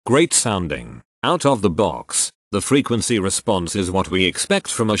Great sounding. Out of the box, the frequency response is what we expect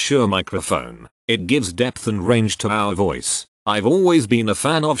from a Shure microphone. It gives depth and range to our voice. I've always been a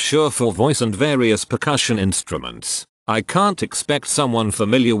fan of Shure for voice and various percussion instruments. I can't expect someone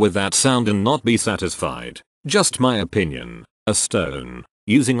familiar with that sound and not be satisfied. Just my opinion. A stone.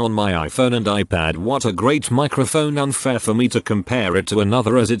 Using on my iPhone and iPad. What a great microphone. Unfair for me to compare it to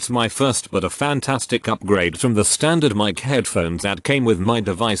another as it's my first, but a fantastic upgrade from the standard mic headphones that came with my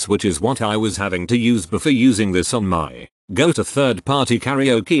device, which is what I was having to use before using this on my go-to third-party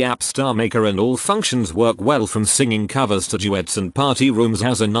karaoke app StarMaker, and all functions work well from singing covers to duets, and Party Rooms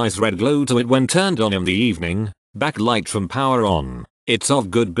has a nice red glow to it when turned on in the evening. Backlight from power on. It's of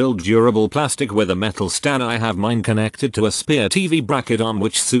good build, durable plastic with a metal stand. I have mine connected to a spare TV bracket arm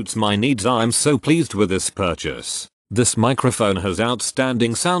which suits my needs. I'm so pleased with this purchase. This microphone has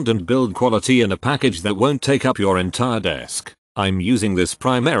outstanding sound and build quality in a package that won't take up your entire desk. I'm using this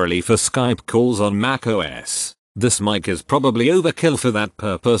primarily for Skype calls on macOS. This mic is probably overkill for that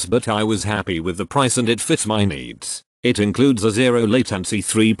purpose, but I was happy with the price and it fits my needs. It includes a zero latency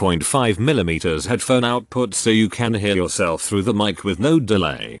 3.5mm headphone output so you can hear yourself through the mic with no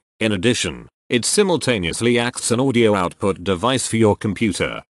delay. In addition, it simultaneously acts an audio output device for your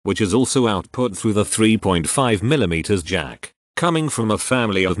computer, which is also output through the 3.5mm jack. Coming from a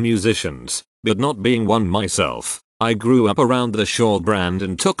family of musicians, but not being one myself, I grew up around the Shure brand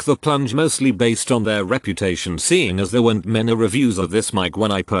and took the plunge mostly based on their reputation, seeing as there weren't many reviews of this mic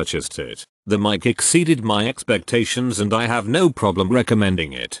when I purchased it. The mic exceeded my expectations and I have no problem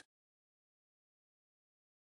recommending it.